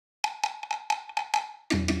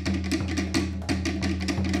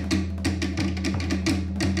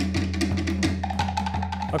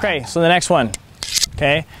Okay, so the next one,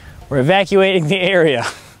 okay? We're evacuating the area.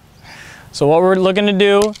 So what we're looking to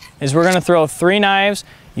do is we're gonna throw 3 knives.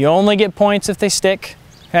 You only get points if they stick,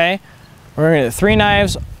 okay? We're gonna get 3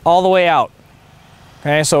 knives all the way out.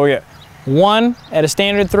 Okay, so we get 1 at a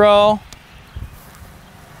standard throw,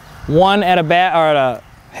 1 at a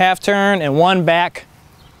half turn, and 1 back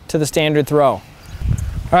to the standard throw. All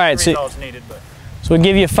right, so we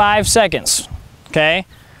give you 5 seconds, okay,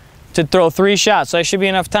 to throw 3 shots. So that should be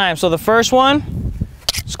enough time. So the first one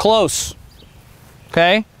is close,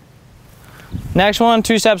 okay? Next one,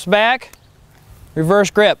 2 steps back, reverse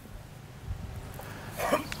grip.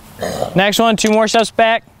 Next one, 2 more steps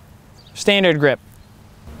back, standard grip.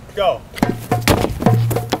 Go.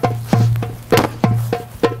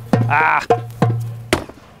 Ah.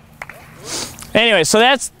 Anyway, so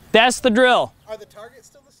that's the drill. Are the targets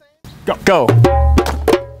still the same? Go. Go.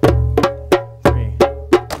 3,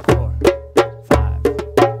 4, 5.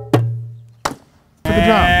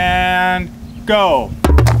 And go.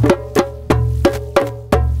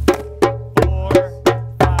 4,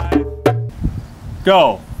 5.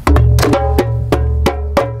 Go.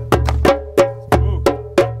 Ooh.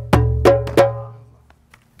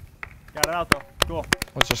 Got it out though. Cool.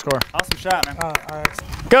 What's your score? Awesome shot, man. All right.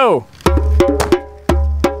 Go.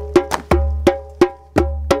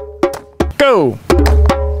 Go.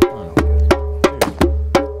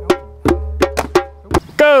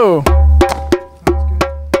 Go.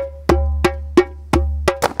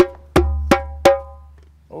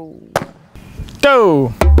 Oh.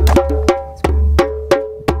 Go.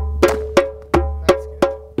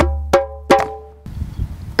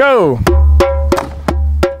 Go.